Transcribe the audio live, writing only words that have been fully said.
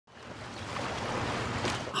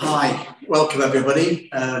Hi, welcome everybody.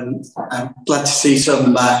 I'm glad to see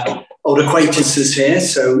some old acquaintances here,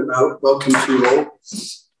 so welcome to you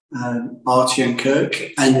all, Archie and Kirk.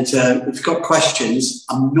 And if you've got questions,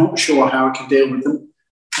 I'm not sure how I can deal with them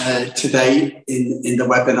today in the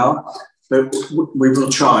webinar, but we will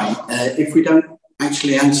try. If we don't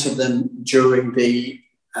actually answer them during the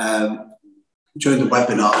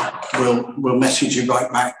webinar, we'll message you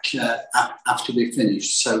right back after we've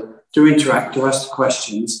finished. So do interact, do ask the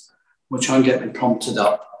questions. We'll try and get them prompted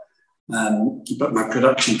up. But my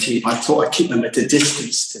production team, I thought I'd keep them at a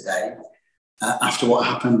distance today after what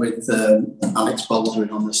happened with Alex Baldwin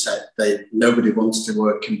on the set. Nobody wants to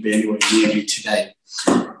work and be anywhere near me today.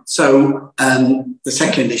 So the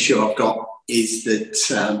second issue I've got is that,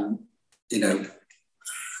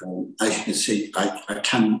 as you can see, I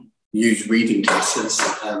can use reading glasses,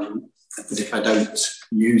 but if I don't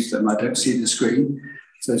use them, I don't see the screen.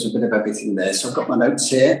 So there's a bit of everything there. So I've got my notes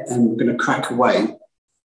here and we're going to crack away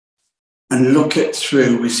and look it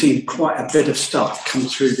through. We've seen quite a bit of stuff come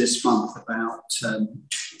through this month about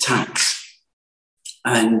tax.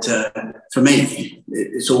 And for me,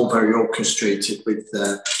 it's all very orchestrated with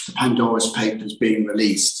the Pandora's papers being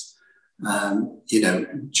released,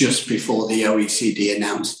 just before the OECD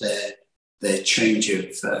announced their change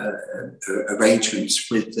of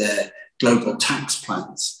arrangements with their global tax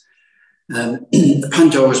plans. The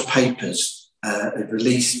Pandora's papers are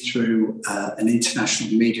released through an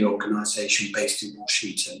international media organisation based in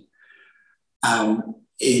Washington.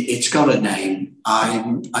 It's got a name.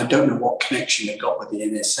 I don't know what connection it got with the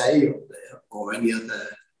NSA or any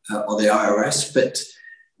other, or the IRS, but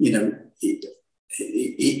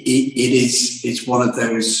it's one of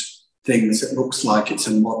those things that looks like it's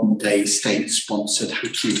a modern day state-sponsored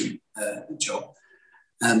hacking job.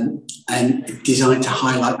 And designed to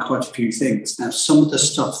highlight quite a few things. Now, some of the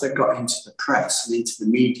stuff that got into the press and into the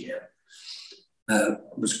media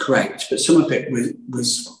was correct, but some of it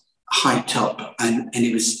was hyped up and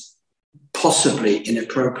it was possibly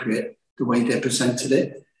inappropriate the way they presented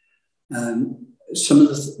it. Some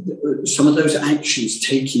of those actions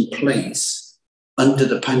taking place under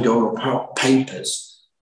the Pandora papers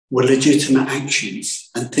were legitimate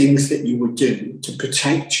actions and things that you would do to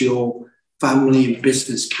protect your family and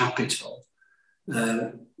business capital,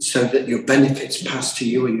 so that your benefits pass to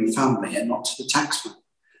you and your family and not to the taxman.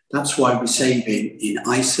 That's why we save in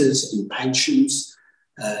ISAs, in pensions,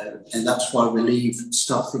 and that's why we leave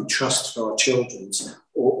stuff in trust for our children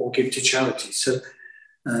or give to charity. So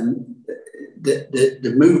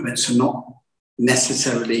the movements are not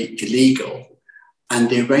necessarily illegal, and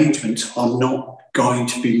the arrangements are not going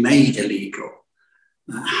to be made illegal.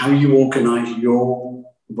 How you organise your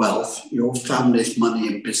wealth, your family's money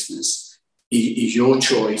and business is your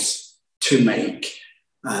choice to make.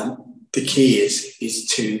 The key is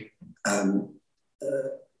to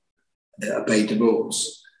obey the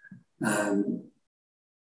rules. I'm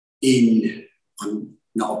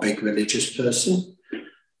not a big religious person,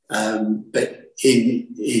 but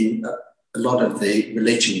in a lot of the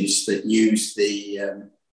religions that use the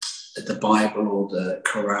Bible or the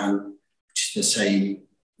Quran, which is the same,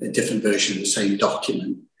 a different version of the same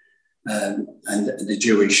document, and the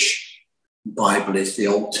Jewish Bible is the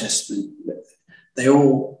Old Testament. They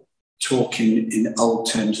all talk in old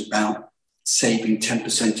terms about saving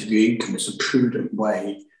 10% of your income as a prudent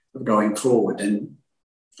way of going forward. And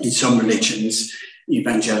in some religions,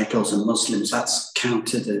 evangelicals and Muslims, that's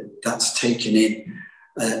counted, that's taken in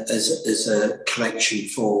as a collection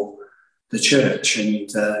for the church and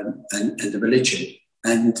the religion.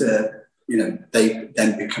 And they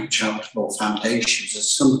then become charitable foundations,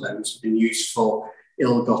 as some of those have been used for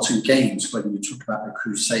ill-gotten gains, whether you talk about the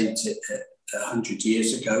Crusades 100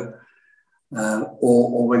 years ago,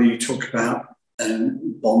 or whether you talk about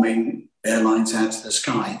bombing airlines out of the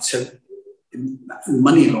sky. So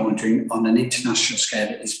money laundering on an international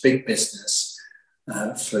scale is big business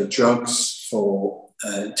for drugs, for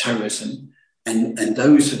terrorism, and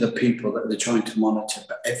those are the people that they're trying to monitor,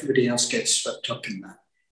 but everybody else gets swept up in that.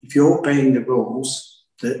 If you're obeying the rules,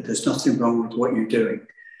 there's nothing wrong with what you're doing.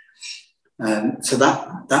 So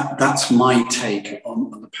that's my take on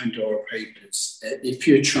the Pandora papers. If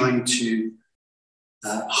you're trying to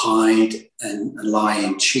hide and lie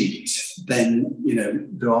and cheat, then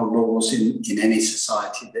there are laws in any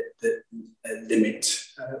society that limit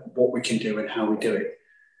what we can do and how we do it.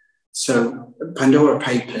 So Pandora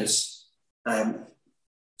papers,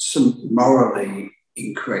 some morally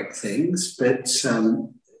incorrect things, but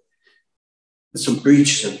some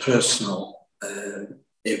breaches of personal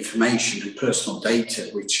information and personal data,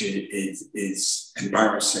 which is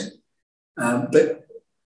embarrassing. But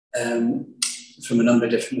from a number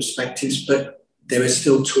of different perspectives, but there are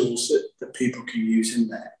still tools that people can use in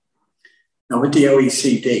there. Now, with the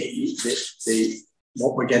OECD,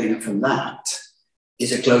 what we're getting from that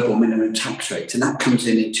is a global minimum tax rate, and that comes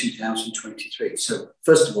in 2023. So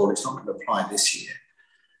first of all, it's not going to apply this year,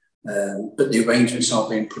 but the arrangements are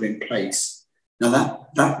being put in place. Now,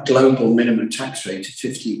 that global minimum tax rate of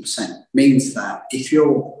 15% means that if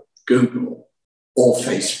you're Google or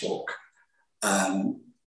Facebook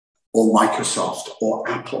or Microsoft or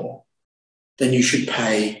Apple, then you should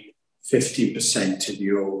pay 15% of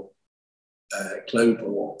your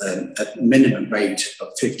global, a minimum rate of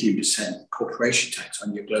 15% corporation tax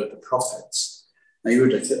on your global profits. Now, you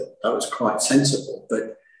would have thought that was quite sensible,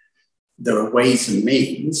 but there are ways and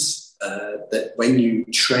means that when you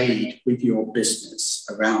trade with your business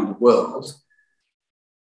around the world,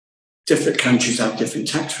 different countries have different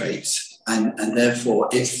tax rates. And therefore,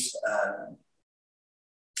 if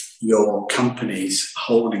your company's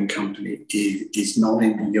holding company is not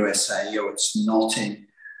in the USA, or it's not in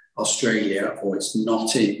Australia, or it's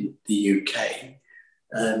not in the UK,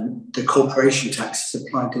 the corporation tax is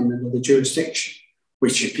applied in another jurisdiction,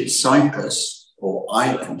 which if it's Cyprus or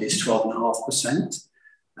Ireland is 12.5%.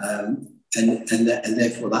 And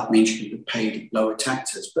therefore that means you can pay lower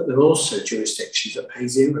taxes. But there are also jurisdictions that pay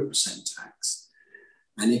 0% tax.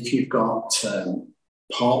 And if you've got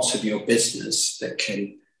parts of your business that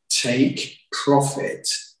can take profit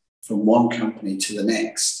from one company to the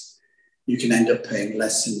next, you can end up paying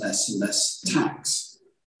less and less and less tax.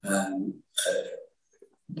 The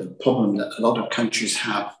problem that a lot of countries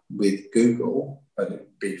have with Google, whether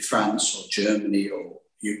it be France or Germany or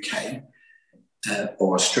UK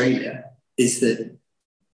or Australia, is that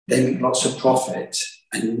they make lots of profit,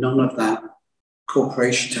 and none of that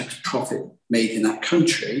corporation tax profit made in that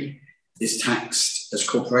country is taxed as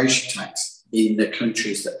corporation tax in the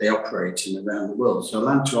countries that they operate in around the world. So they're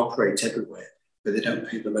allowed to operate everywhere, but they don't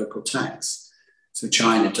pay the local tax. So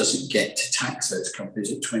China doesn't get to tax those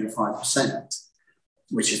companies at 25%,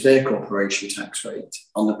 which is their corporation tax rate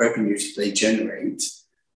on the revenues that they generate,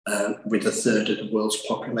 with a third of the world's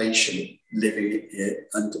population living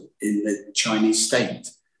in the Chinese state.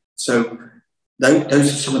 So those are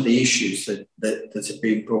some of the issues that are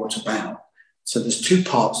being brought about. So there's two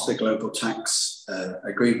parts to the global tax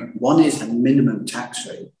agreement. One is a minimum tax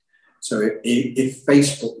rate. So if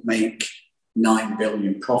Facebook make 9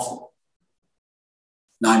 billion profit,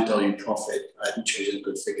 I haven't chosen a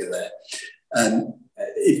good figure there.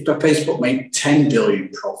 If Facebook make 10 billion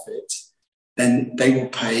profit, then they will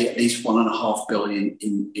pay at least 1.5 billion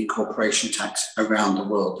in corporation tax around the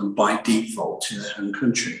world, and by default to their home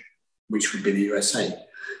country, which would be the USA.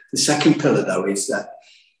 The second pillar, though, is that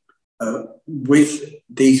with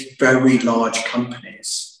these very large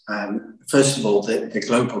companies, first of all, the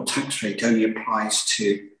global tax rate only applies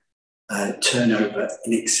to turnover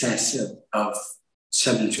in excess of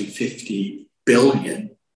 750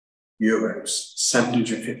 billion euros,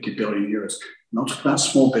 750 billion euros. Not talking about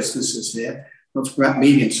small businesses here, not talking about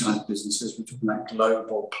medium-sized businesses, we're talking about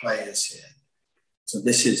global players here. So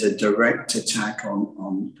this is a direct attack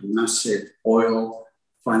on massive oil,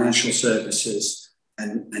 financial services,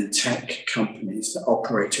 and tech companies that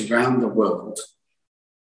operate around the world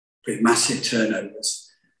with massive turnovers.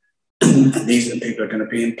 And these are the people who are going to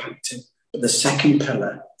be impacted. But the second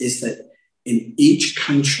pillar is that in each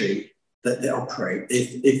country that they operate,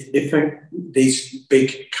 if these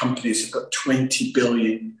big companies have got 20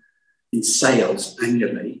 billion in sales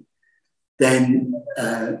annually, then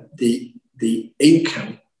the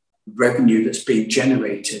income revenue that's being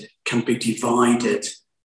generated can be divided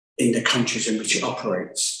in the countries in which it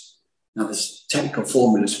operates. Now, there's technical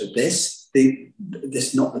formulas for this. This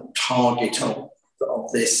is not the target of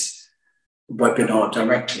this webinar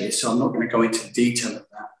directly, so I'm not going to go into detail of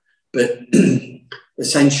that. But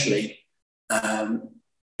essentially,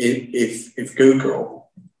 if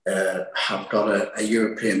Google have got a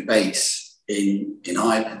European base in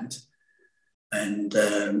Ireland, and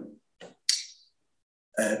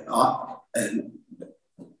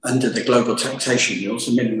under the global taxation rules,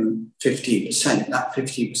 a minimum 15%, that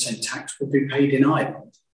 15% tax will be paid in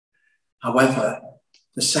Ireland. However,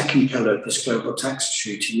 the second pillar of this global tax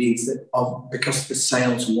treaty means that because the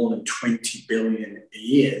sales are more than 20 billion a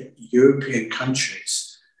year, European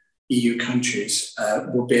countries, EU countries,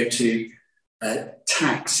 will be able to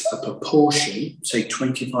tax a proportion, say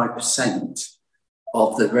 25%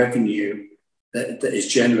 of the revenue that is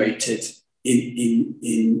generated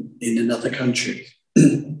in another country.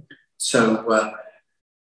 So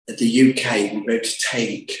the UK will be able to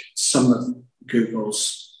take some of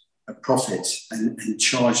Google's profits and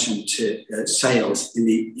charge them to sales in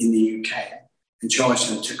the UK. and charge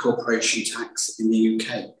them to corporation tax in the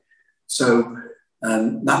UK. So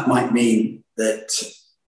that might mean that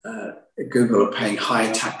Google are paying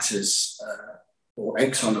higher taxes, or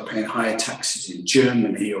Exxon are paying higher taxes in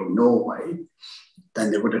Germany or Norway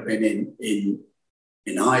than they would have been in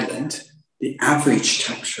Ireland. The average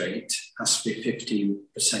tax rate has to be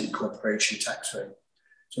 15% corporation tax rate.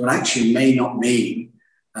 So it actually may not mean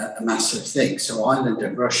a massive thing. So Ireland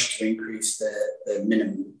have rushed to increase their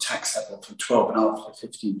minimum tax level from 12.5% to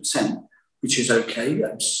 15%, which is okay.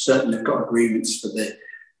 I'm certain they've got agreements for the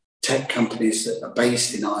tech companies that are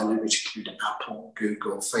based in Ireland, which include Apple,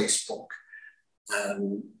 Google, Facebook,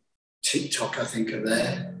 TikTok, I think, are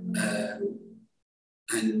there.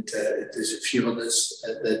 And there's a few others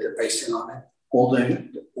that are based in Ireland.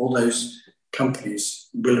 All those companies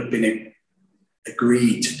will have been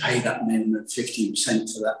agreed to pay that minimum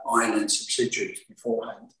 15% to that Ireland subsidiaries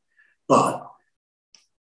beforehand. But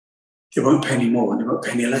they won't pay any more, and they won't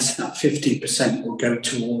pay any less than that. 50% will go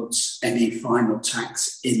towards any final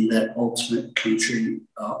tax in the ultimate country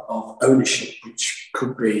of ownership, which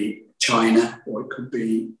could be China or it could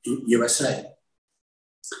be USA.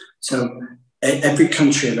 So every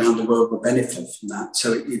country around the world will benefit from that.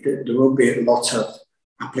 So there will be a lot of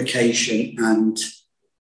application and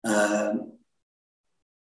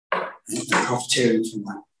profiteering from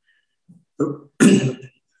that. But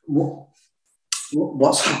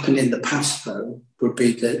what's happened in the past, though, would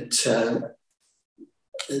be that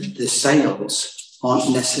the sales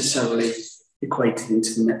aren't necessarily equated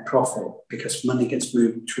into the net profit because money gets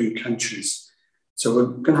moved between countries. So we're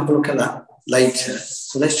going to have a look at that later.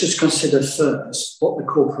 So let's just consider first what the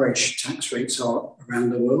corporation tax rates are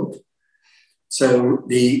around the world. So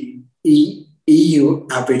the EU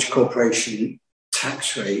average corporation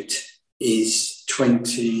tax rate is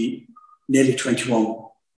nearly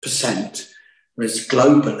 21%, whereas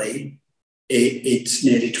globally it's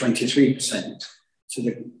nearly 23%. So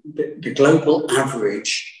the global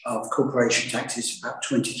average of corporation tax is about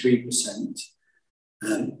 23%.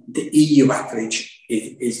 The EU average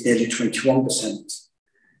is nearly 21%.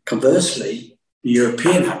 Conversely, the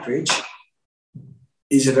European average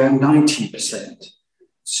is around 19%.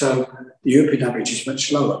 So the European average is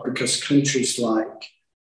much lower because countries like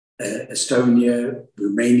Estonia,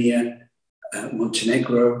 Romania,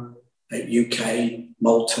 Montenegro, UK,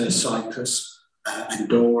 Malta, Cyprus,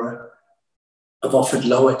 Pandora have offered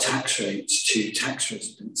lower tax rates to tax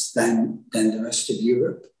residents than the rest of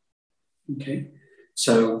Europe. Okay,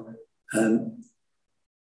 so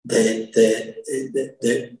the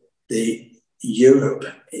Europe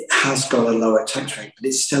has got a lower tax rate, but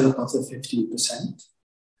it's still above the 15%.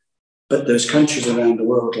 But those countries around the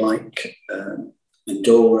world like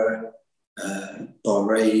Pandora,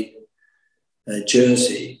 Bahrain,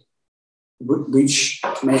 Jersey, which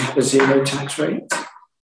may have a zero tax rate.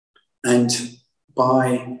 And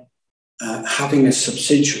by having a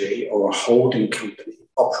subsidiary or a holding company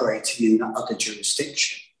operating in that other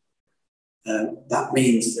jurisdiction, that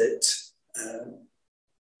means that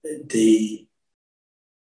the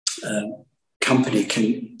company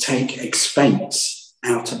can take expense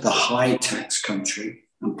out of the high tax country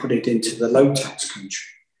and put it into the low tax country.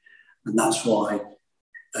 And that's why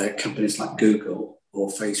companies like Google or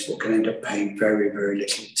Facebook can end up paying very, very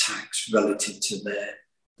little tax relative to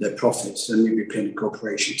their profits. They may be paying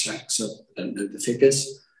corporation tax of, I don't know the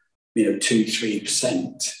figures,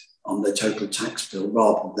 2-3% on the total tax bill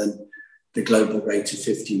rather than the global rate of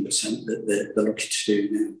 15% that they're looking to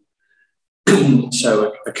do now.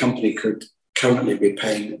 So a company could currently be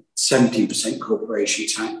paying 17% corporation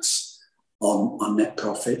tax on net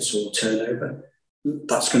profits or turnover.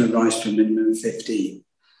 That's going to rise to a minimum of 15%.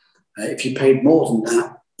 If you paid more than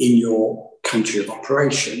that in your country of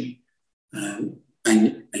operation,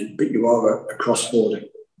 but you are a cross-border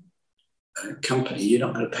company, you're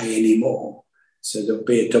not going to pay any more. So there'll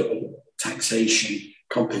be a double taxation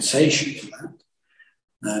compensation for that.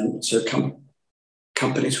 So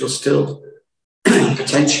companies will still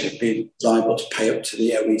potentially be liable to pay up to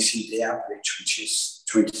the OECD average, which is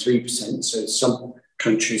 23%. So some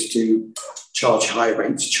countries do charge higher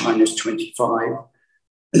rates. China's 25%.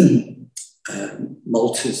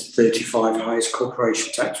 Malta's 35%, highest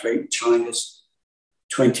corporation tax rate. China's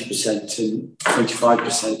 20% and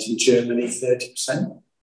 25%, in Germany 30%.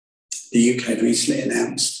 The UK recently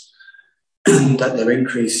announced that they're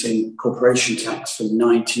increasing corporation tax from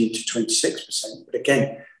 19% to 26%. But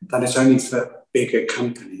again, that is only for bigger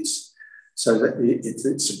companies. So that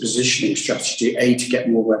it's a positioning strategy, A, to get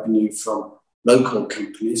more revenue from local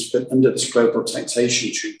companies, but under this global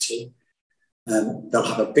taxation treaty, they'll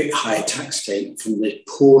have a bit higher tax rate from the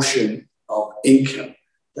portion of income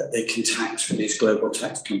that they can tax for these global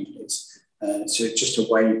tax companies. So it's just a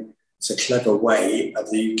way, it's a clever way of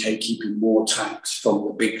the UK keeping more tax from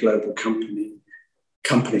the big global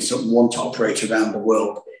companies that want to operate around the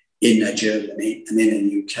world in Germany and in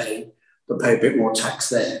the UK, but pay a bit more tax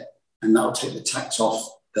there. And that'll take the tax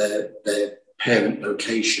off their parent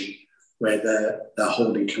location where their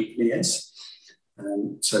holding company is.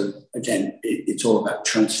 So again, it's all about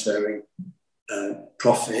transferring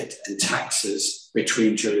profit and taxes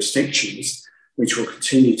between jurisdictions, which will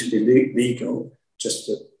continue to be legal. Just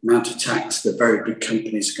the amount of tax the very big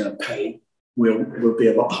companies are going to pay will be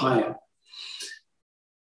a lot higher.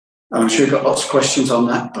 I'm sure you've got lots of questions on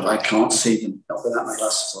that, but I can't see them, not without my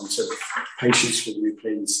glasses on, so patience with me,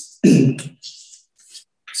 please.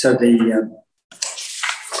 So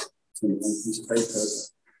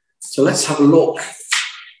so let's have a look.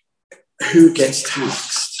 Who gets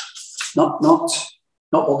taxed? Not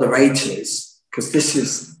what the rate is, because this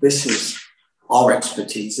is our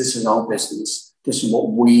expertise, this is our business, this is what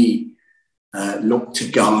we look to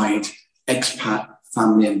guide expat,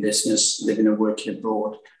 family and business living and working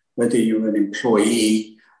abroad, whether you're an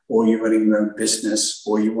employee or you're running your own business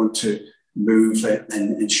or you want to move it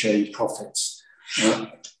and share your profits.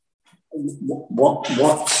 What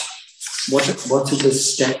are the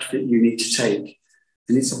steps that you need to take?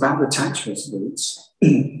 And it's about the tax residence.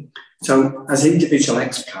 So as individual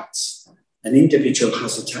expats, an individual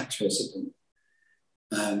has a tax resident.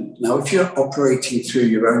 Now, if you're operating through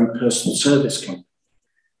your own personal service company,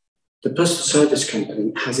 the personal service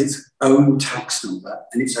company has its own tax number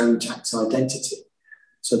and its own tax identity.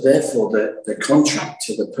 So therefore, the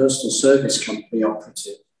contractor, the personal service company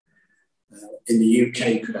operative in the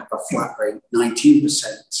UK could have a flat rate,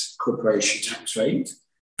 19% corporation tax rate,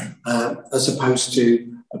 as opposed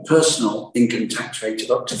to a personal income tax rate of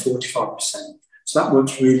up to 45%. So that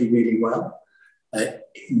works really, really well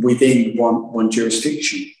within one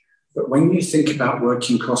jurisdiction. But when you think about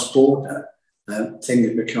working cross-border,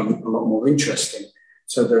 things become a lot more interesting.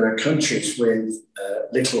 So there are countries with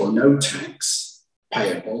little or no tax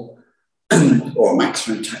payable, or a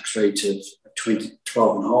maximum tax rate of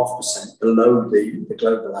 12.5% below the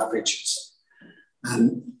global averages.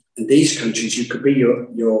 And in these countries, you could be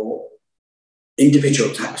your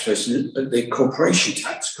individual tax resident, but the corporation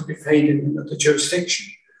tax could be paid in another jurisdiction.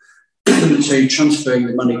 So you're transferring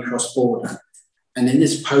the money cross-border. And in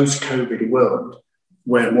this post-COVID world,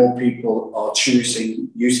 where more people are choosing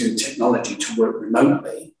using technology to work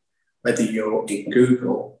remotely, whether you're in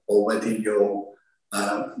Google or whether you're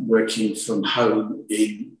working from home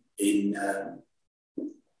in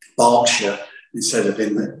Berkshire instead of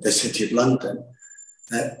in the city of London,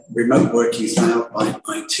 remote working is now by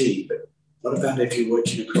IT. But what about if you're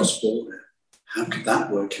working across border? How could that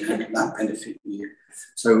work and how could that benefit you?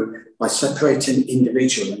 So by separating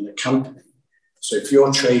individual and the company, so if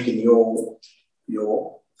you're trading your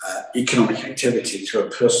economic activity through a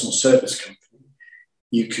personal service company,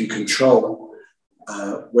 you can control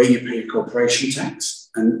where you pay your corporation tax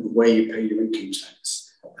and where you pay your income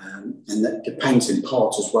tax. And that depends in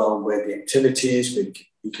part as well on where the activity is, with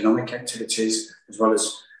economic activities, as well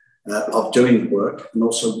as of doing the work, and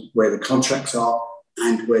also where the contracts are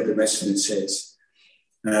and where the residence is.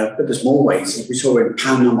 But there's more ways, as we saw in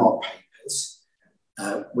Panama Papers,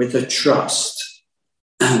 with a trust,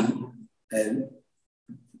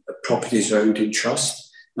 properties are owned in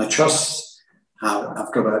trust. Now, trusts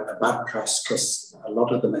have got a bad press because a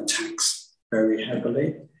lot of them are taxed very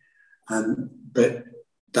heavily. But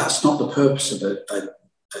that's not the purpose of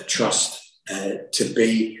a trust, to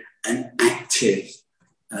be an active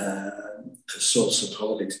source of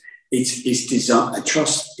holdings. A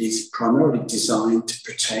trust is primarily designed to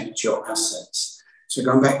protect your assets. So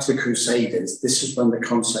going back to the Crusaders, this is when the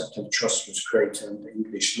concept of trust was created under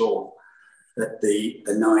English law, that the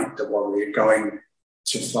knight, the warrior going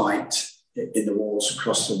to fight in the wars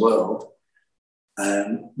across the world,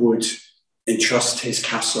 would entrust his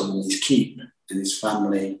castle and his keep and his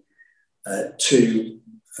family to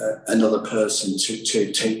another person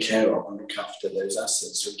to take care of and look after those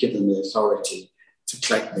assets. So give them the authority to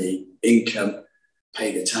collect the income,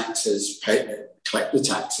 pay the taxes, collect the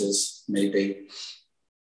taxes, maybe,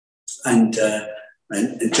 and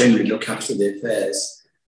generally look after the affairs.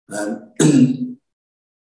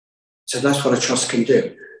 So that's what a trust can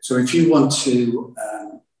do. So if you want to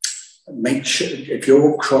make sure, if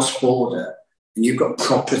you're cross-border and you've got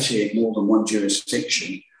property in more than one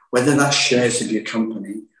jurisdiction, whether that's shares of your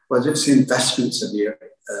company, whether it's investments of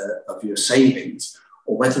your savings,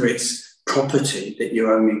 or whether it's property that you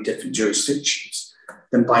own in different jurisdictions,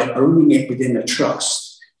 then by owning it within a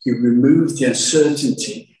trust, you remove the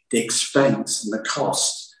uncertainty, the expense and the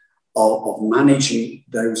cost of managing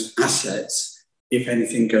those assets if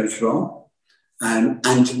anything goes wrong,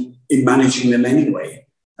 and in managing them anyway,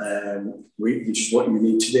 which is what you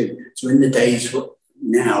need to do. So in the days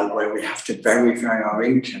now where we have to verify our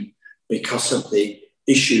income because of the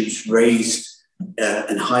issues raised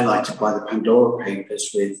and highlighted by the Pandora papers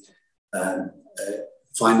with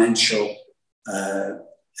financial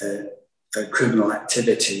criminal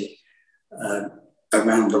activity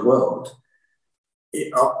around the world,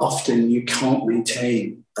 often you can't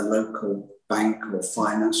maintain a local bank or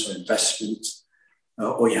finance or investment,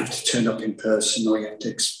 or you have to turn up in person, or you have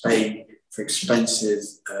to pay for expensive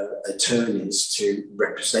attorneys to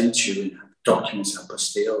represent you and have documents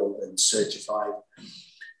apostilled and certified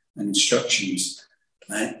and instructions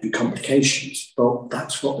and complications. But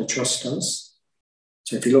that's what the trust does.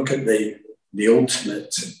 So if you look at the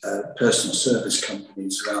ultimate personal service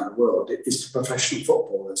companies around the world, it is the professional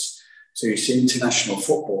footballers. So you see international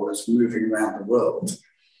footballers moving around the world,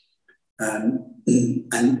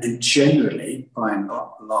 and generally, by and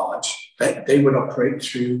large, they would operate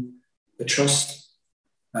through the trust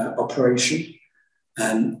operation.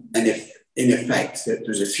 And if, in effect,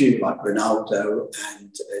 there's a few like Ronaldo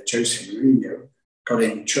and Jose Mourinho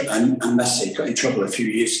and Messi got in trouble a few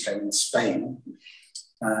years ago in Spain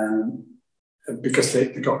because they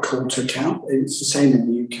got called to account. It's the same in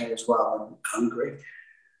the UK as well, and Hungary.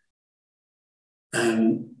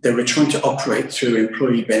 They were trying to operate through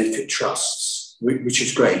employee benefit trusts, which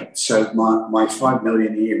is great. So my 5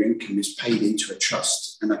 million a year income is paid into a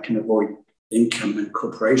trust, and I can avoid income and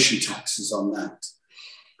corporation taxes on that.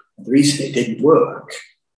 The reason it didn't work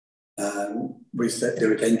was that they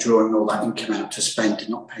were then drawing all that income out to spend and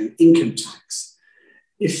not paying income tax.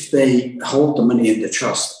 If they hold the money in the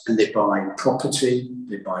trust and they buy property,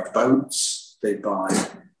 they buy boats, they buy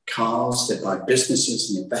cars, they buy businesses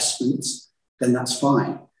and investments, then that's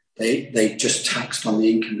fine. They just taxed on the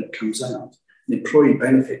income that comes out. An employee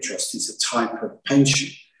benefit trust is a type of pension.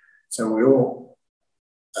 So we all,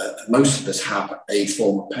 most of us have a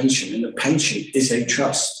form of pension, and a pension is a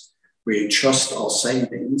trust. We entrust our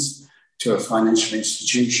savings to a financial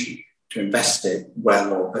institution to invest it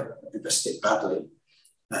well or invest it badly,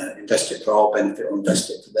 invest it for our benefit or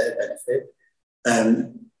invest it for their benefit.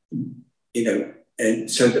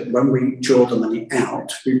 And so that when we draw the money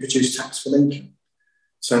out, we produce taxable income.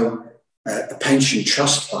 So a pension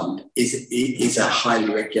trust fund is a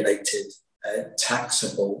highly regulated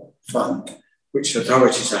taxable fund, which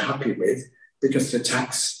authorities are happy with because the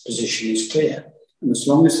tax position is clear. And as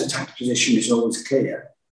long as the tax position is always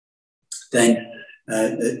clear, then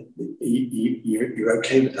you're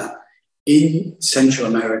okay with that. In Central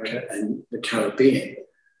America and the Caribbean,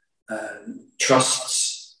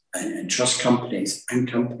 trusts and trust companies and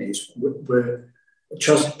companies were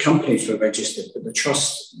registered, but the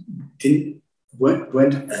trusts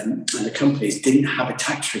weren't and the companies didn't have a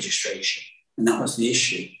tax registration, and that was the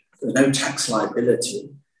issue. There was no tax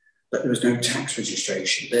liability, but there was no tax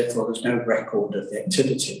registration. Therefore, there's no record of the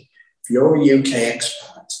activity. If you're a UK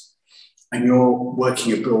expat and you're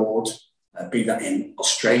working abroad, be that in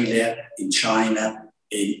Australia, in China,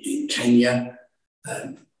 in Kenya,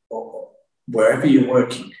 or wherever you're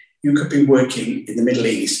working, you could be working in the Middle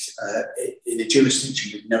East in a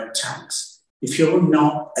jurisdiction with no tax. If you're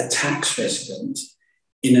not a tax resident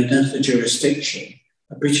in another jurisdiction,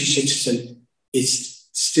 a British citizen is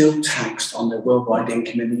still taxed on their worldwide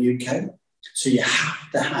income in the UK. So you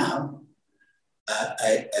have to have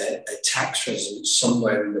a tax residence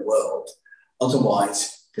somewhere in the world.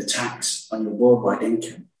 Otherwise, the tax on your worldwide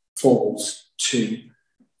income falls to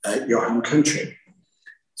your home country.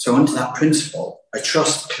 So under that principle, a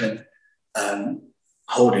trust can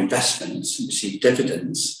hold investments and receive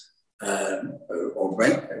dividends or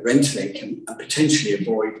rental income and potentially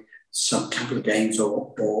avoid some capital gains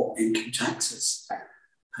or income taxes.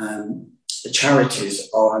 The charities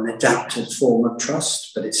are an adapted form of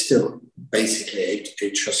trust, but it's still basically a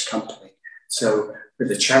trust company. So with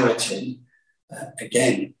a charity,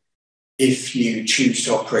 again, if you choose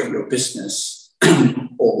to operate your business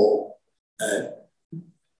or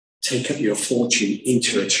take up your fortune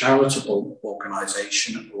into a charitable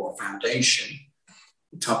organisation or foundation,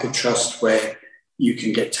 the type of trust where you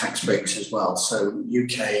can get tax breaks as well. So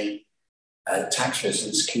UK tax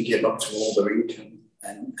residents can give up to all their income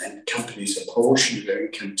and companies a portion of their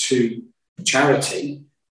income to charity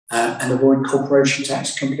and avoid corporation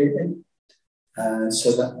tax completely.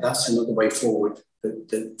 So that's another way forward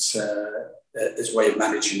as a way of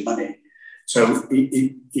managing money. So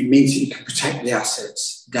it means that you can protect the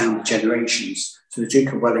assets down the generations. So the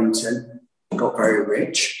Duke of Wellington got very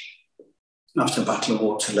rich after the Battle of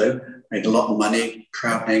Waterloo, made a lot of money,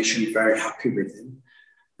 proud nation, very happy with him.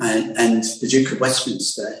 And the Duke of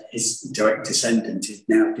Westminster, his direct descendant, is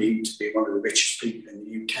now deemed to be one of the richest people in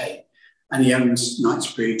the UK. And he owns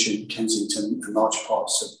Knightsbridge and Kensington and large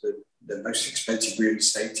parts of the most expensive real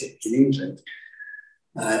estate in England,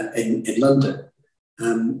 in London.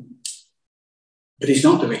 But he's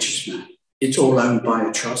not the richest man. It's all owned by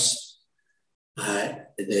a trust.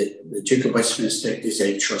 The Duke of Westminster is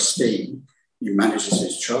a trustee. He manages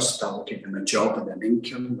his trust. That will give him a job and an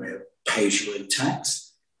income where pays you in tax.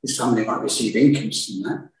 His family might receive incomes from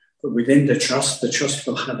that. But within the trust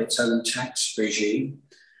will have its own tax regime.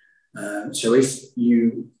 So if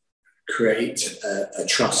you create a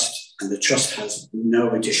trust and the trust has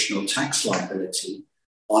no additional tax liability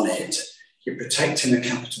on it, you're protecting the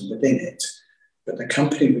capital within it, but the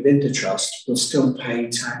company within the trust will still pay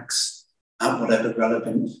tax at whatever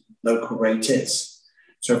relevant local rate is.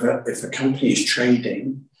 So if a company is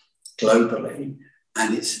trading globally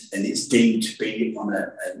and it's deemed to be on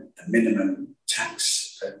a minimum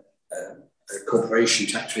tax, a corporation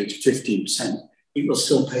tax rate of 15%, it will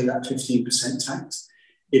still pay that 15% tax.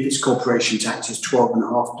 If its corporation tax is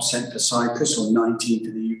 12.5% for Cyprus or 19%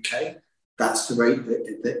 for the UK, that's the rate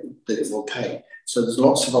that it will pay. So there's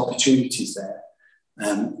lots of opportunities there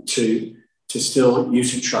to still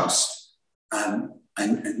use a trust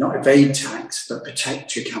and not evade tax, but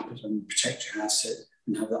protect your capital and protect your asset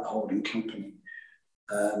and have that holding company.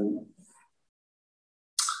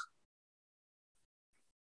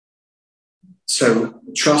 So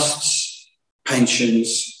trusts,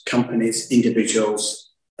 pensions, companies, individuals,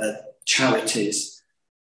 charities,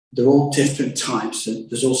 they're all different types. And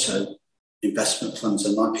there's also investment funds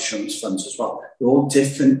and life insurance funds as well. They're all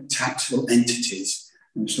different taxable entities.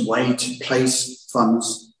 And it's a way to place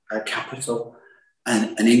funds, capital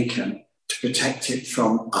and income to protect it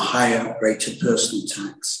from a higher rate of personal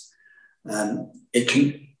tax. It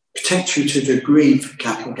can protect you to a degree for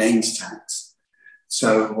capital gains tax.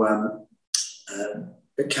 So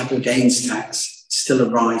the capital gains tax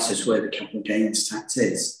still arises where the capital gains tax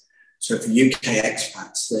is. So for UK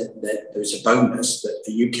expats, there's a bonus that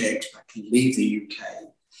a UK expat can leave the UK,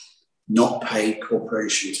 not pay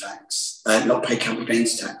corporation tax, not pay capital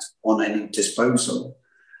gains tax on any disposal,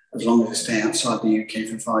 as long as they stay outside the UK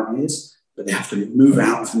for 5 years. But they have to move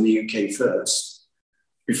out from the UK first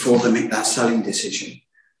before they make that selling decision,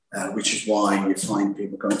 which is why you find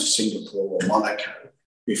people going to Singapore or Monaco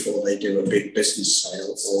before they do a big business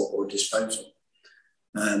sale or disposal.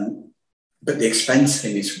 But the expense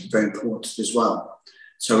thing is very important as well.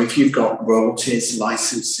 So if you've got royalties,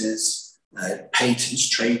 licenses, patents,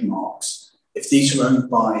 trademarks, if these are owned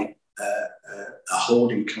by a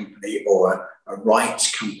holding company or a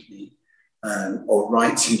rights company or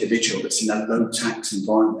rights individual that's in a low tax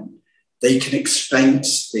environment, they can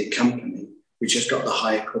expense the company which has got the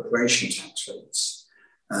higher corporation tax rates.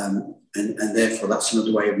 And therefore, that's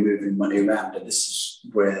another way of moving money around. And this is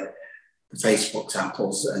where the Facebooks,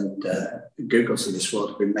 Apples, and Googles of this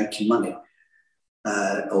world have been making money,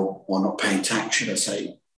 or not paying tax, should I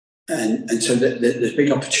say. And so there's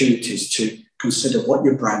big opportunities to consider what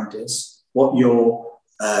your brand is, what your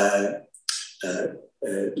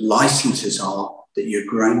licenses are that you're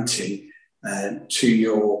granting to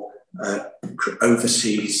your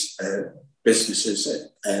overseas businesses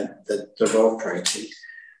that are operating.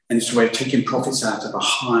 And it's a way of taking profits out of a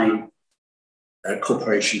high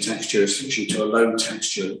corporation tax jurisdiction to a low tax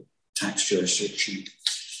jurisdiction.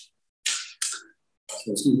 So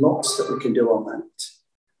there's lots that we can do on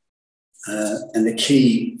that. And the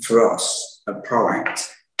key for us at ProAct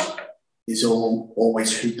is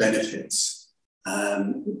always who benefits.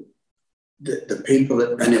 The people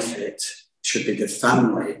that benefit should be the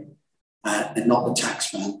family and not the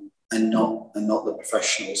taxman and not the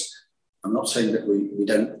professionals. I'm not saying that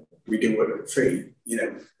we do work for free,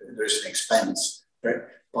 there's an expense, but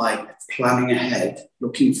by planning ahead,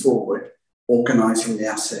 looking forward, organising the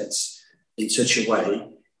assets in such a way,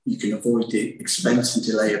 you can avoid the expense and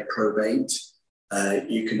delay of probate,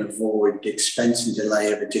 you can avoid the expense and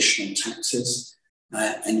delay of additional taxes,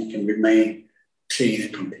 and you can remain clean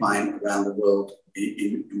and compliant around the world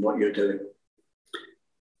in what you're doing.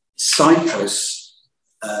 Cyprus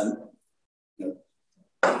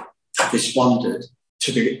responded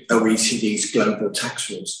to the OECD's global tax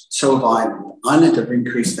rules. So have Ireland. Ireland have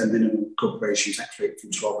increased their minimum corporation tax rate from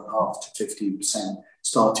 12.5% to 15%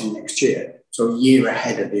 starting next year, so a year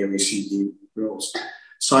ahead of the OECD rules.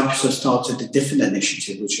 Cyprus has started a different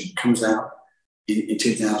initiative, which comes out in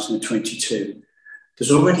 2022.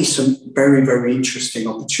 There's already some very, very interesting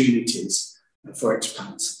opportunities for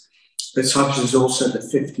expats. But Cyprus is also the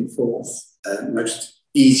 54th most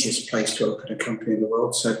easiest place to open a company in the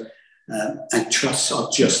world. So, and trusts are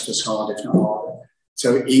just as hard, if not harder.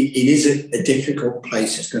 So it is a difficult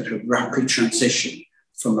place. It's going through a rapid transition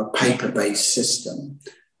from a paper-based system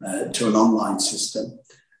to an online system,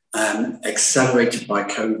 accelerated by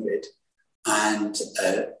COVID. And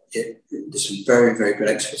there's some very, very good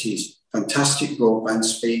expertise, fantastic broadband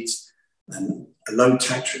speeds, a low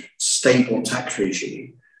tax, stable tax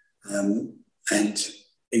regime, and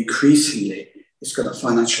increasingly it's got a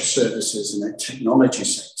financial services and a technology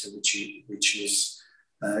sector which is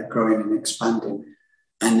growing and expanding.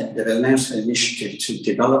 And they've announced an initiative to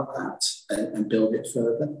develop that and build it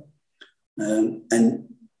further. And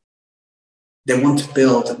they want to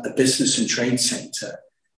build a business and trade sector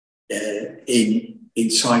in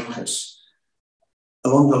Cyprus,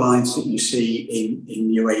 along the lines that you see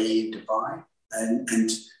in UAE and Dubai. And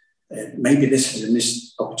maybe this is a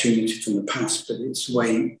missed opportunity from the past, but it's the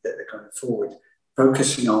way that they're going forward,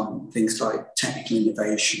 focusing on things like technical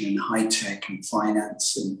innovation and high tech and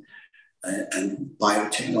finance and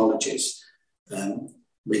biotechnologies,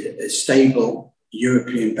 with a stable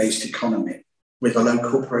European-based economy with a low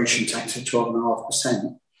corporation tax of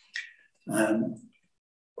 12.5%.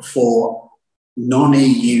 For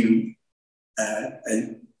non-EU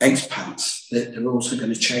expats, the rules are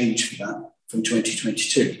going to change for that from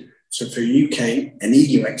 2022. So for UK, an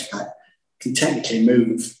EU expat can technically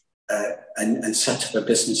move and set up a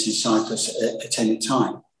business in Cyprus at any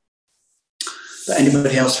time. But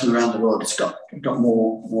anybody else from around the world has got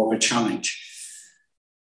more of a challenge.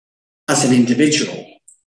 As an individual,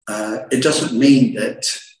 it doesn't mean that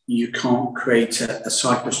you can't create a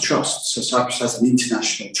Cyprus trust. So Cyprus has an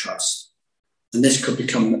international trust, and this could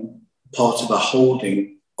become part of a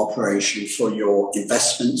holding operation for your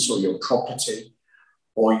investments or your property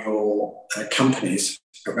or your companies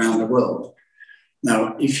around the world.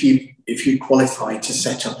 Now, if you qualify to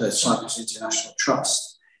set up a Cyprus International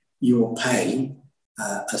Trust, you will pay,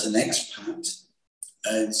 as an expat,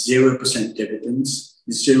 0% dividends,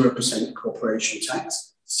 0% corporation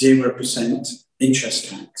tax, 0% interest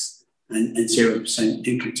tax, and 0%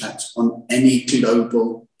 income tax on any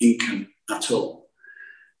global income at all.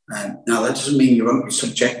 Now, that doesn't mean you won't be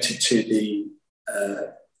subjected to the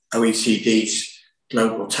OECD's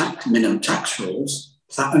global minimum tax rules.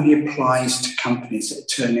 That only applies to companies that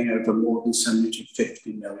are turning over more than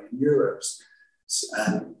 750 million euros,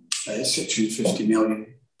 650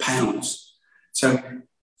 million pounds. So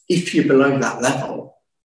if you're below that level,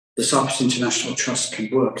 the Cyprus International Trust can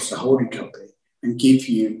work as a holding company and give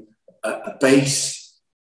you a base,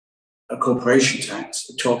 a corporation tax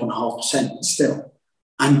of 12.5% still,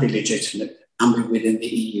 and be legitimate and be within the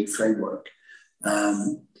EU framework.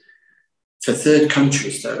 For third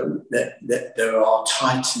countries, though, there are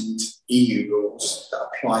tightened EU rules that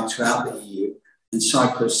apply throughout the EU, and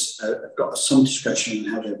Cyprus have got some discretion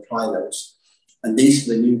on how to apply those. And these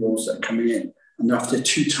are the new rules that are coming in. And they're after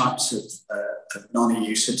two types of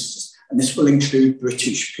non-EU citizens, and this will include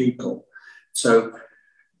British people. So,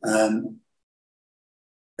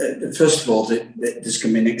 first of all, there's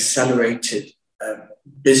going to be an accelerated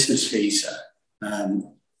business visa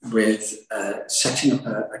with setting up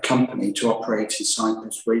a company to operate in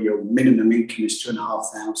Cyprus, where your minimum income is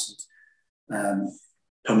 $2,500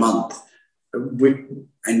 per month,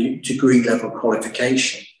 and your degree level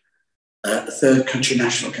qualification. A third country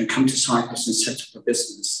national can come to Cyprus and set up a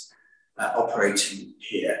business operating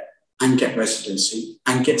here and get residency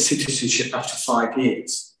and get citizenship after 5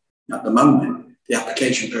 years. Now, at the moment, the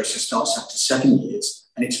application process starts after 7 years,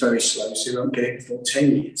 and it's very slow, so you won't get it before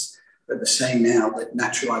 10 years. But they're saying now that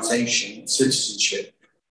naturalisation, citizenship,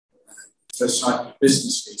 for Cyprus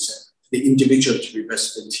business visa, for the individual to be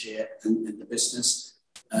resident here and the business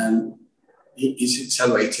is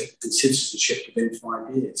accelerated, and citizenship within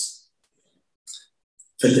 5 years.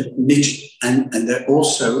 And they're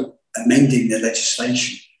also amending the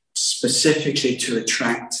legislation specifically to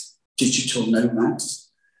attract digital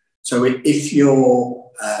nomads. So if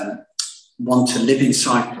you want to live in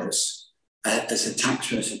Cyprus as a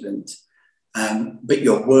tax resident, but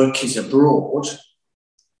your work is abroad,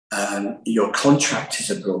 your contract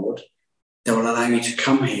is abroad, they will allow you to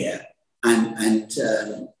come here and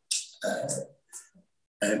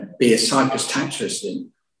be a Cyprus tax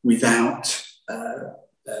resident without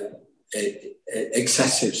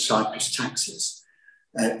excessive Cyprus taxes.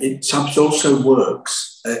 Cyprus also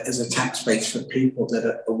works as a tax base for people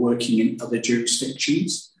that are working in other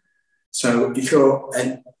jurisdictions. So if you're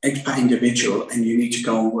an expat individual and you need to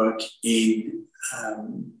go and work in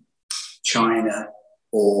China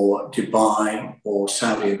or Dubai or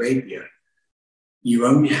Saudi Arabia, you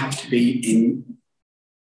only have to be in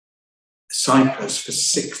Cyprus for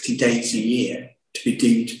 60 days a year to be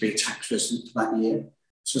deemed to be a tax resident for that year.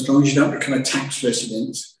 So as long as you don't become a tax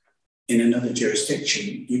resident in another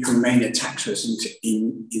jurisdiction, you can remain a tax resident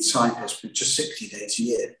in Cyprus for just 60 days a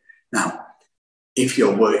year. Now, if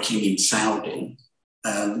you're working in Saudi,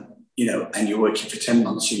 you know, and you're working for 10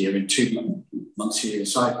 months a year and 2 months a year in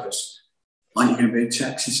Cyprus, aren't you going to be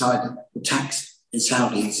taxed in Saudi? The tax in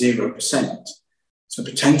Saudi is 0%. So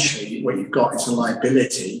potentially what you've got is a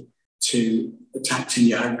liability to the tax in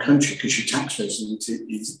your home country because your tax resident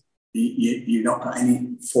is, you've not got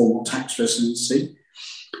any formal tax residency.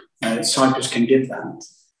 Cyprus can give that,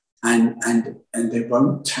 and they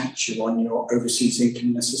won't tax you on your overseas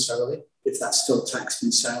income necessarily if that's still taxed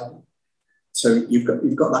in Saudi. So you've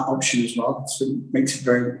got that option as well. So it makes it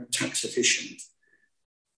very tax efficient.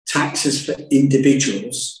 Taxes for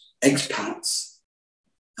individuals, expats,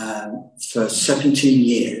 for 17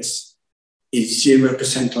 years is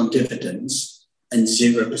 0% on dividends and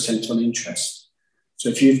 0% on interest. So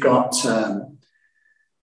if you've got a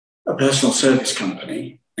personal service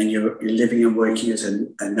company and you're living and working as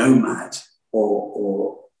a nomad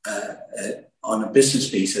or on a business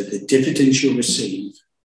visa, the dividends you'll receive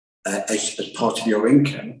as part of your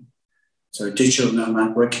income, so a digital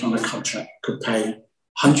nomad working on a contract could pay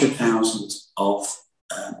 100,000 of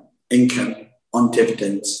income on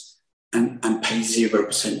dividends and pay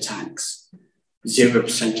 0% tax,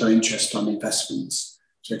 0% on interest on investments.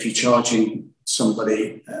 So if you're charging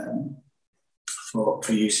somebody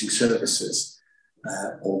for using services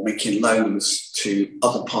or making loans to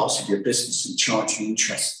other parts of your business and charging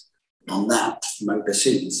interest on that from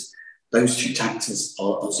overseas, those two taxes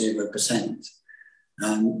are 0%.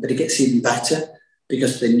 But it gets even better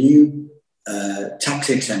because the new tax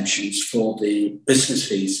exemptions for the business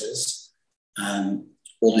visas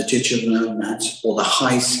or the digital nomads or the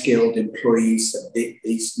high-skilled employees that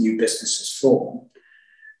these new businesses form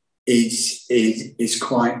is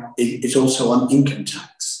also on income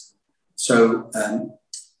tax. So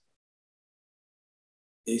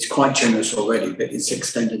it's quite generous already, but it's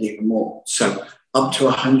extended even more. So up to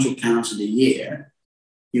 100,000 a year,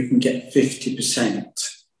 you can get 50%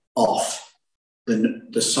 off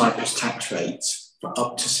the Cyprus tax rates for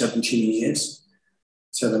up to 17 years.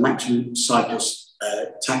 So the maximum Cyprus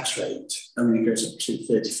tax rate only goes up to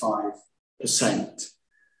 35%.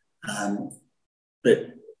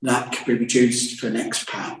 But that could be reduced for an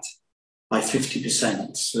expat by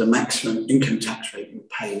 50%. So the maximum income tax rate you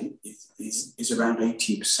pay is around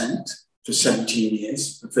 18% for 17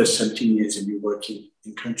 years, the first 17 years of your working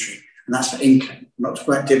in country. And that's for income, not to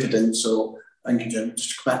about dividends or income,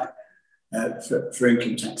 just about for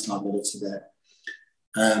income tax liability there.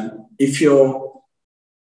 If your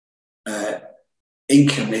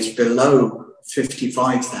income is below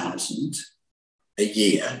 55,000 a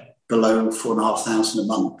year, below 4,500 a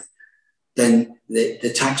month, then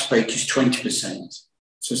the tax break is 20%.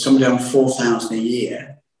 So somebody on 4,000 a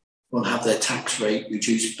year will have their tax rate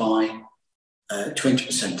reduced by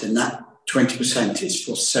 20%, and that 20% is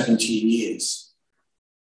for 17 years,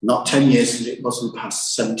 not 10 years as it was in the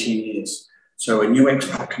past, 17 years. So a new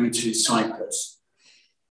expat coming to Cyprus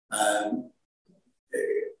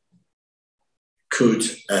could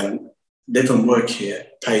live and work here,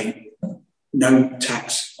 pay no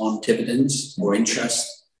tax on dividends or interest,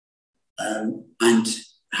 and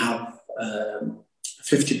have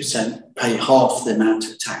 50% pay half the amount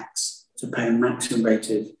of tax. So pay a maximum rate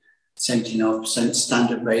of 17.5%,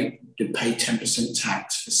 standard rate to pay 10%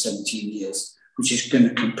 tax for 17 years, which is going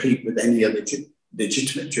to compete with any other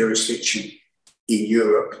legitimate jurisdiction in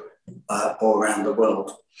Europe or around the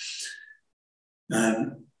world.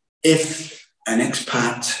 If an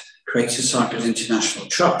expat creates a Cyprus International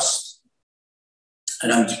Trust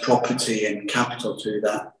and owns property and capital through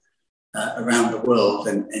that around the world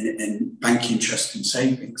and bank interest and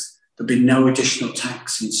savings, there'll be no additional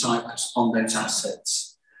tax in Cyprus on those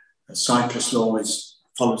assets. Cyprus law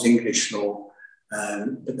follows English law,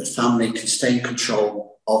 but the family can stay in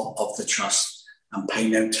control of the trust and pay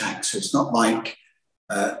no tax. So it's not like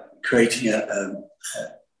creating a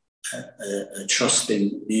trust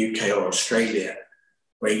in the UK or Australia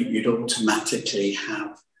where you'd automatically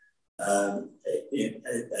have a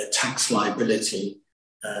tax liability,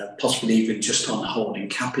 possibly even just on holding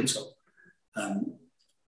capital.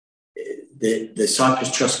 The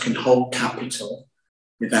Cyprus Trust can hold capital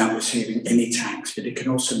without receiving any tax, but it can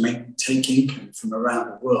also take income from around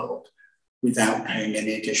the world without paying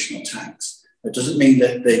any additional tax. That doesn't mean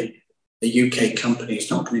that the UK company is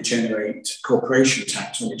not going to generate corporation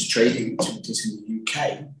tax on its trading activities in the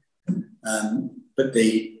UK, but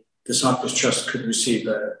the Cyprus Trust could receive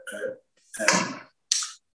a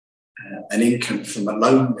an income from a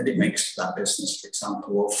loan that it makes to that business, for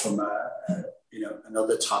example, or from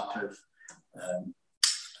another type of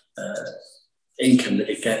income that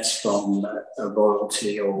it gets from a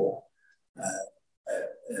royalty or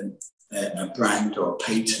a brand or a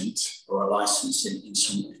patent or a license in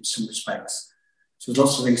some respects. So there's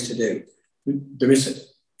lots of things to do. There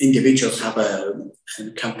is individuals have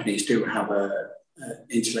and companies do have a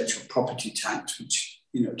intellectual property tax, which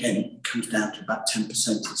again comes down to about 10% in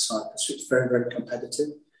Cyprus. So it's very, very competitive.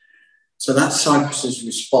 So that's Cyprus's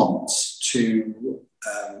response to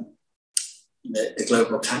the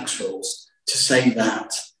global tax rules, to say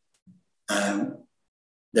that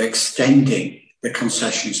they're extending the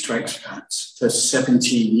concessions to expats for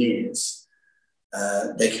 17 years.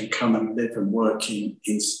 They can come and live and work in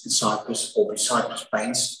Cyprus or be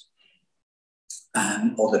Cyprus-based,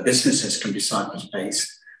 or the businesses can be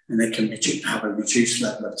Cyprus-based, and they can have a reduced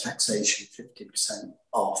level of taxation, 50%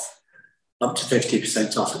 off, up to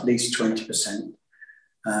 50% off, at least 20%.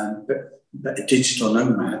 But a digital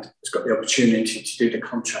nomad has got the opportunity to do the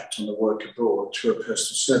contract on the work abroad through a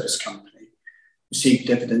personal service company, receive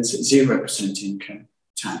dividends at 0% income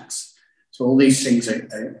tax. So all these things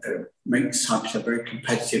make Cyprus a very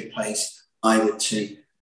competitive place, either to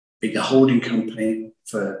be the holding company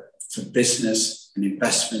for business and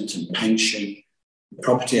investment and pension,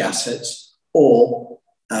 property assets, or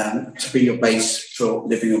to be your base for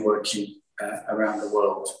living and working around the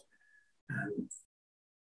world.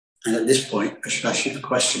 And at this point, I should ask you for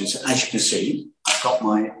questions. As you can see, I've got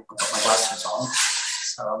my glasses on,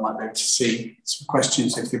 so I might be able to see some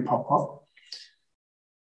questions if they pop up.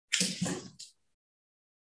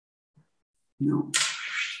 No.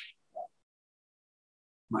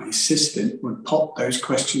 My assistant would pop those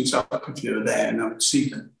questions up if you were there and I would see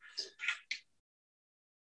them.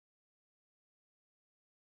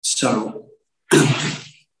 So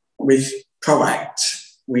with Proact,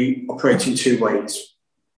 we operate in two ways.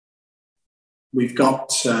 We've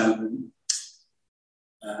got an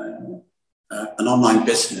online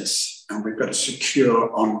business, and we've got a secure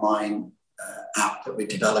online app that we're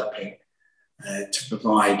developing to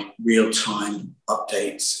provide real-time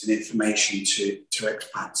updates and information to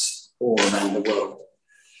expats all around the world.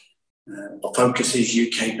 Our focus is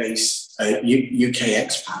UK-based, UK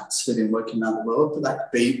expats living and working around the world, but that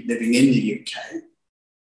could be living in the UK.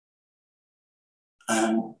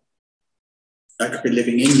 That could be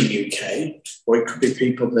living in the UK, or it could be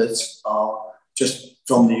people that are just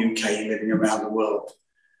from the UK living around the world.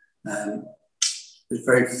 There's a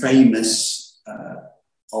very famous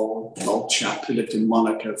old chap who lived in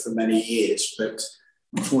Monaco for many years, but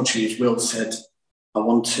unfortunately, as Will said, I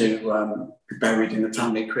want to be buried in the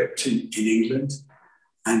family crypt in England.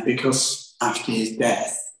 And because after his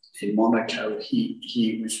death in Monaco,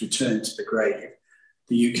 he was returned to the grave,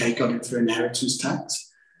 the UK got him for inheritance tax.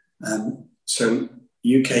 So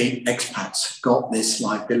UK expats got this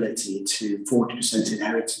liability to 40%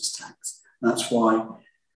 inheritance tax. And that's why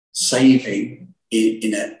saving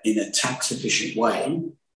in a tax efficient way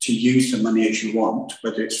to use the money as you want,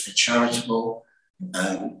 whether it's for charitable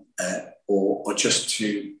or just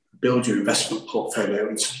to build your investment portfolio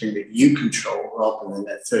in something that you control rather than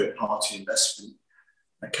a third-party investment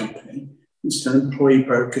company. It's still employee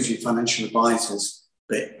brokers, your financial advisors,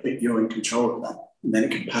 but you're in control of that. And then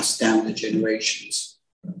it can pass down the generations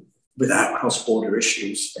without cross-border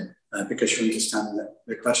issues because you understand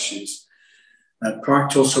the questions.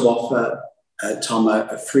 Proact also offer, Tom,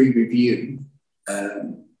 a free review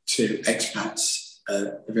to expats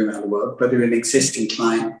living around the world, whether you're an existing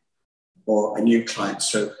client or a new client.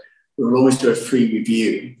 So we'll always do a free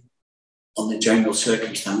review on the general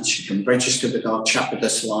circumstance. You can register with our Chat With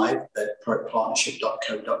Us Live at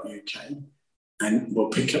proactpartnership.co.uk. And we'll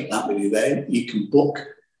pick up that with you there. You can book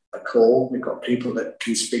a call. We've got people that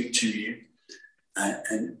can speak to you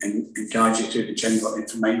and guide you through the general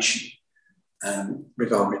information.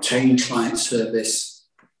 With our retained client service,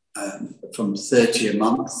 from 30 a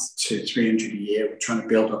month to 300 a year, we're trying to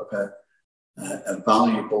build up a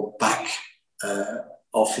valuable back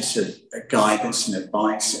office of guidance and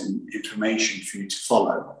advice and information for you to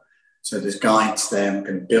follow. So there's guides there. I'm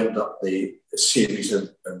going to build up a series of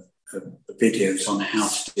videos on how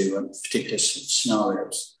to do particular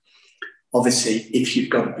scenarios. Obviously, if you've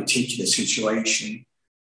got a particular situation,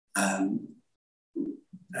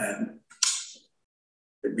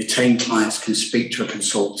 retained clients can speak to a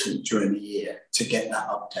consultant during the year to get that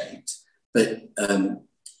update. But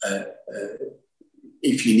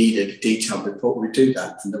if you need a detailed report, we do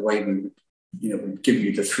that. And the way we give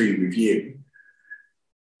you the free review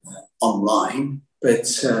online. But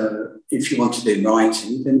if you want it in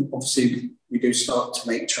writing, then obviously we do start to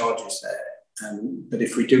make charges there. But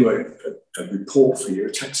if we do a report for you,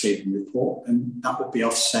 a tax haven report, then that would be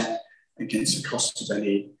offset against the cost of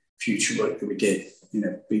any future work that we did,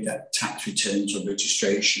 be that tax returns or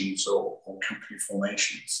registrations or company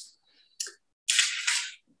formations.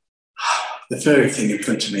 The furry thing in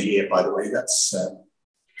front of me here, by the way, that's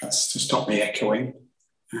to stop me echoing.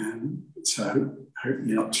 So I hope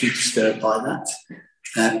you're not too disturbed by that.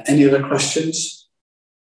 Any other questions?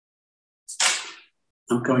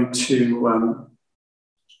 I'm going to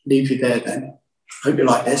leave you there then. Hope you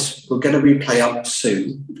like this. We'll get a replay up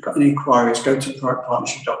soon. If you've got any inquiries, go to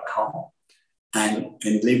productpartnership.com and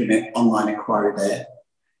leave an online inquiry there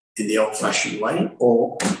in the old-fashioned way,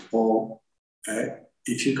 or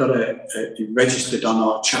if you've got you're registered on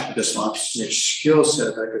our Chat With Us Live, which is a secure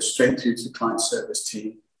server, goes straight through to the client service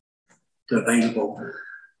team. They're available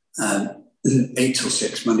 8 till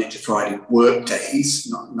 6, Monday to Friday, work days,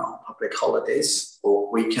 not public holidays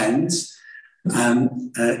or weekends,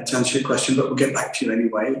 to answer your question, but we'll get back to you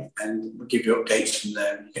anyway, and we'll give you updates from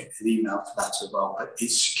there, and you get an email for that as well. But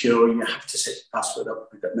it's secure, you have to set your password up.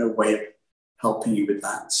 We've got no way of helping you with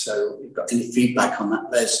that. So if you've got any feedback on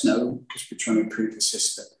that, let us know, because we're trying to improve the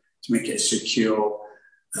system to make it a secure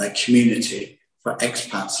community for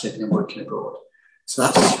expats living and working abroad. So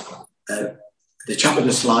that's the Chat With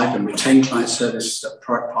Us Live and retain client service at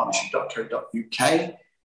productpartnership.co.uk.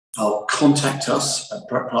 Or contact us at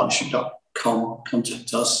productpartnership.com,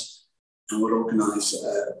 contact us, and we'll organise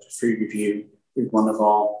a free review with one of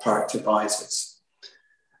our product advisors.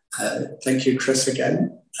 Thank you, Chris,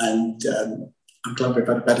 again. And I'm glad we've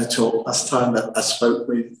had a better talk. Last time that I spoke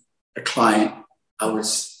with a client, I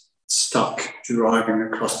was stuck driving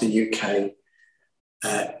across the UK.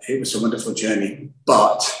 It was a wonderful journey,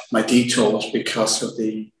 but my detour was because of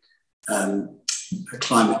the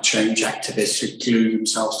climate change activists who glued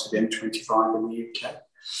themselves to the M25 in the UK.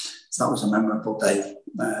 So that was a memorable day.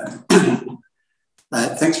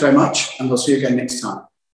 Thanks very much, and we'll see you again next time.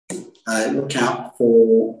 Look out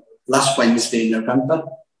for last Wednesday in November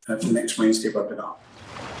for next Wednesday webinar.